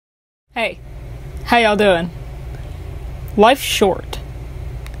Hey, how y'all doing? Life's short.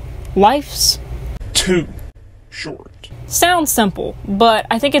 Life's too short. sounds simple, but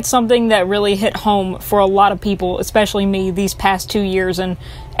I think it's something that really hit home for a lot of people, especially me, these past 2 years and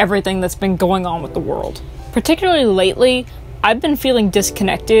everything that's been going on with the world. Particularly lately, I've been feeling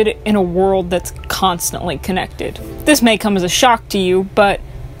disconnected in a world that's constantly connected. This may come as a shock to you, but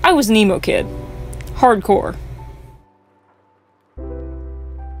I was an emo kid. Hardcore.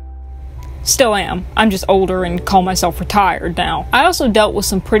 Still am. I'm just older and call myself retired now. I also dealt with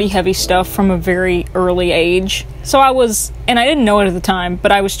some pretty heavy stuff from a very early age. So I didn't know it at the time,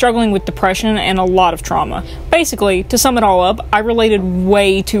 but I was struggling with depression and a lot of trauma. Basically, to sum it all up, I related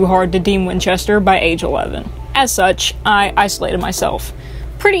way too hard to Dean Winchester by age 11. As such, I isolated myself.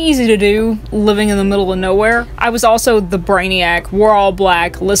 Pretty easy to do, living in the middle of nowhere. I was also the brainiac, wore all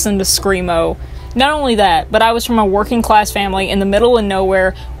black, listened to Screamo. Not only that, but I was from a working class family in the middle of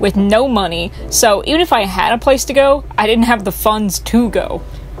nowhere with no money, so even if I had a place to go, I didn't have the funds to go.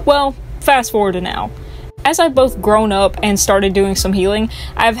 Well, fast forward to now. As I've both grown up and started doing some healing,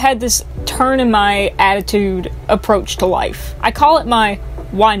 I've had this turn in my attitude approach to life. I call it my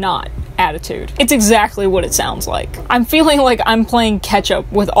why not attitude. It's exactly what it sounds like. I'm feeling like I'm playing catch up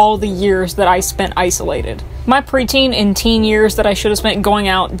with all the years that I spent isolated. My preteen and teen years that I should have spent going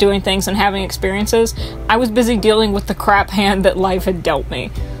out, doing things, and having experiences, I was busy dealing with the crap hand that life had dealt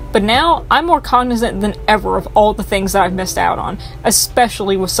me. But now, I'm more cognizant than ever of all the things that I've missed out on,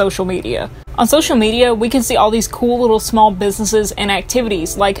 especially with social media. On social media, we can see all these cool little small businesses and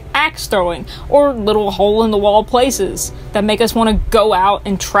activities like axe throwing or little hole-in-the-wall places that make us want to go out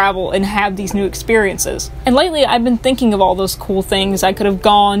and travel and have these new experiences. And lately, I've been thinking of all those cool things I could have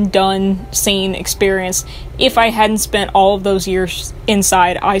gone, done, seen, experienced if I hadn't spent all of those years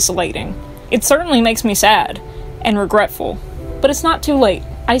inside isolating. It certainly makes me sad and regretful, but it's not too late.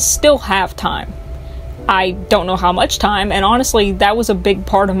 I still have time. I don't know how much time, and honestly, that was a big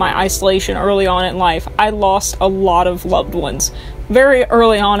part of my isolation early on in life. I lost a lot of loved ones very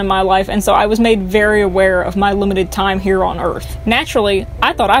early on in my life, and so I was made very aware of my limited time here on Earth. Naturally,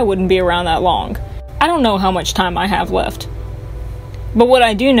 I thought I wouldn't be around that long. I don't know how much time I have left. But what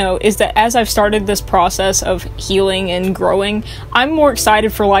I do know is that as I've started this process of healing and growing, I'm more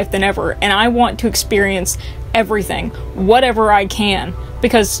excited for life than ever, and I want to experience everything, whatever I can,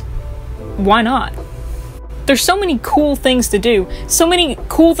 because why not? There's so many cool things to do, so many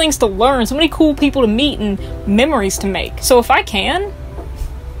cool things to learn, so many cool people to meet and memories to make. So if I can,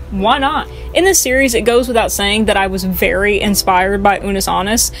 why not? In this series, it goes without saying that I was very inspired by Unis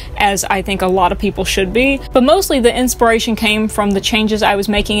Honest, as I think a lot of people should be, but mostly the inspiration came from the changes I was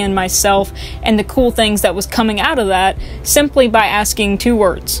making in myself and the cool things that was coming out of that simply by asking two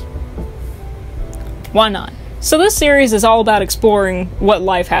words. Why not? So this series is all about exploring what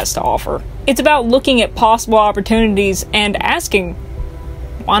life has to offer. It's about looking at possible opportunities and asking,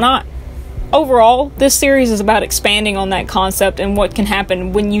 why not? Overall, this series is about expanding on that concept and what can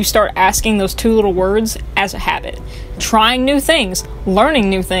happen when you start asking those two little words as a habit. Trying new things, learning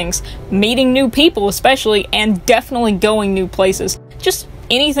new things, meeting new people especially, and definitely going new places. Just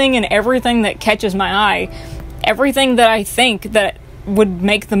anything and everything that catches my eye. Everything that I think that would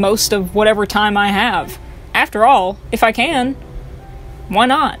make the most of whatever time I have. After all, if I can, why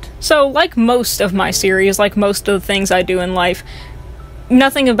not? So, like most of my series, like most of the things I do in life,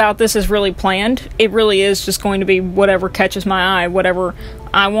 nothing about this is really planned. It really is just going to be whatever catches my eye, whatever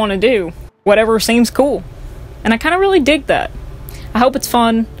I want to do, whatever seems cool. And I kind of really dig that. I hope it's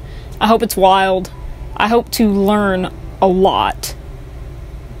fun. I hope it's wild. I hope to learn a lot.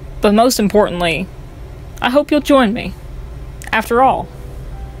 But most importantly, I hope you'll join me. After all,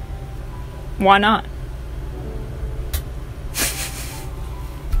 why not?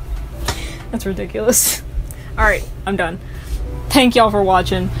 That's ridiculous. Alright, I'm done. Thank y'all for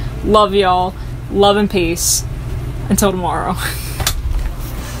watching. Love y'all. Love and peace. Until tomorrow.